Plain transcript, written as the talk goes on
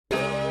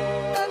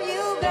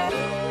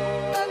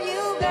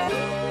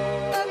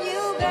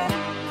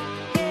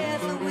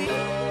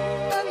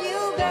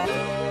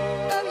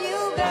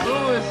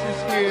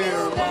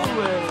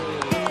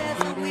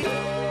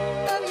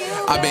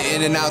I've been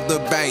in and out the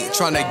bank,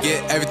 trying to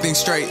get everything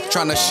straight,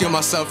 trying to shield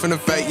myself from the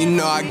fate. You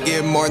know I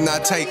give more than I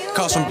take.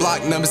 Calls from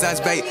block numbers, that's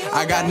bait.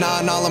 I got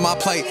 9 all on my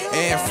plate,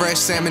 and fresh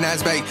salmon,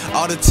 that's bait.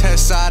 All the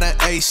tests I done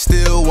ate,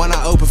 still when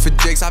I open for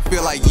jigs, I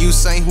feel like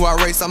Usain who I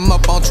race. I'm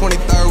up on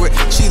 23rd with,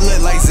 she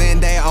lit like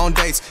Zendaya on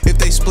dates. If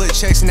they split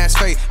checks, and that's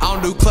fate. I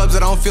don't do clubs,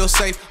 I don't feel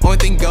safe. Only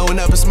thing going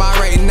up is my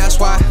rate, and that's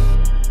why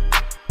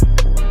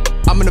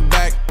I'm in the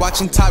back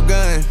watching Top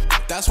Gun.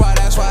 That's why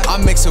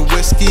I'm mixing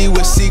whiskey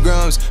with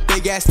Seagrams.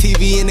 Big ass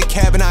TV in the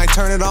cabin, I ain't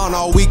turn it on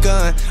all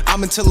weekend.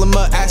 I'm until them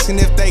up asking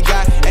if they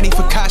got any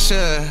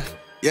focaccia.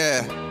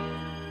 Yeah.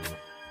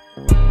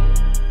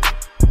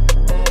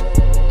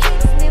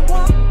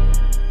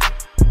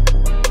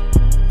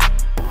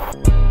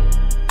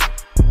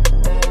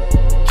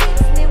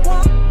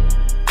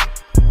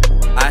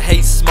 I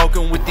hate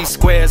smoking with these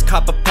squares,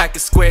 cop a pack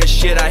of square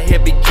shit I hear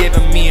be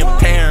giving me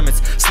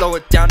impairments. Slow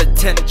it down to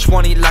 10 to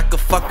 20 like a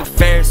fucking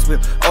Ferris wheel.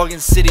 Oregon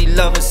City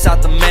loving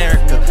South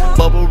America.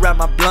 Bubble wrap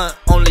my blunt,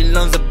 only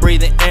lungs are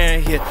breathing air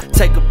here.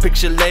 Take a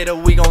picture later,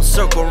 we gon'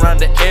 circle around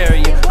the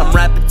area. I'm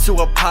rapping to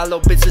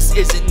Apollo, bitch, this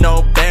isn't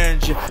no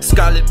Behringer.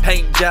 Scarlet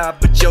paint job,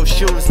 but your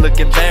shoes look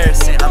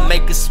embarrassing. I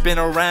make it spin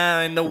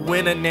around in the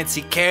winter,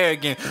 Nancy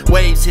Kerrigan.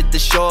 Waves hit the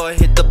shore,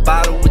 hit the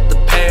bottle with the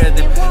pair of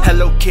them.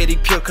 Hello Kitty,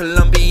 pure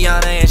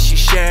Colombiana, and she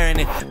sharing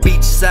it.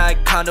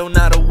 Beachside condo,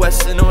 not a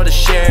Westin or the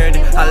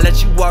Sheridan. I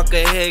let you walk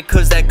ahead,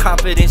 cause that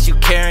confidence you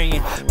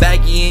carrying.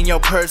 Baggy in your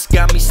purse,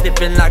 got me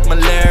sniffing like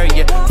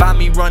malaria. Find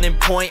me running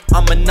point,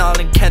 I'm an all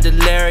in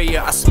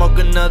Candelaria. I smoke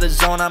another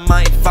zone, I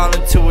might fall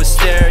into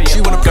hysteria.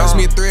 She wanna press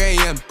me at 3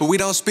 AM, but we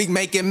don't speak,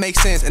 make it make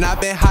sense. And I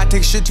been high,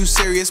 take shit too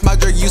serious. My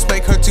drug use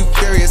make her too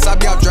furious. I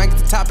be out drank at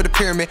the top of the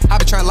pyramid. I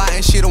be trying to lie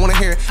and she don't wanna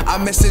hear it. I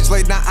message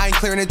late night, I ain't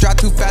clearing it. Drive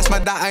too fast, my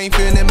dot, I ain't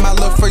feeling it. My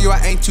love for you, I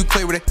ain't too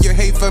clear with it. Your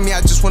hate for me,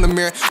 I just wanna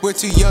mirror. We're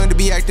too young to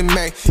be acting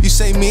married. You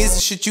say me is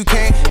the shit you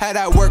can't. Had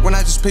that work when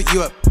I just pick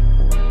you up.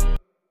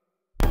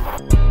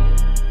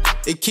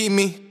 It keep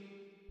me.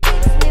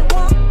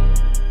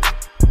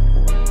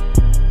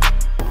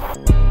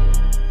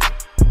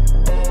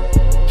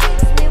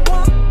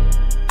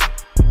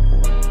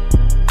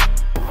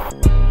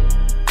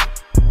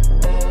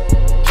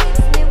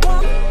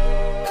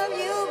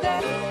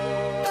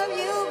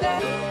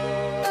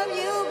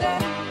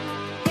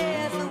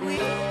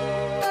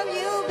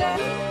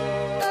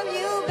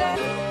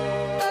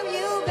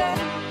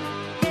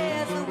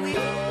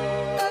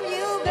 Love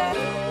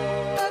you,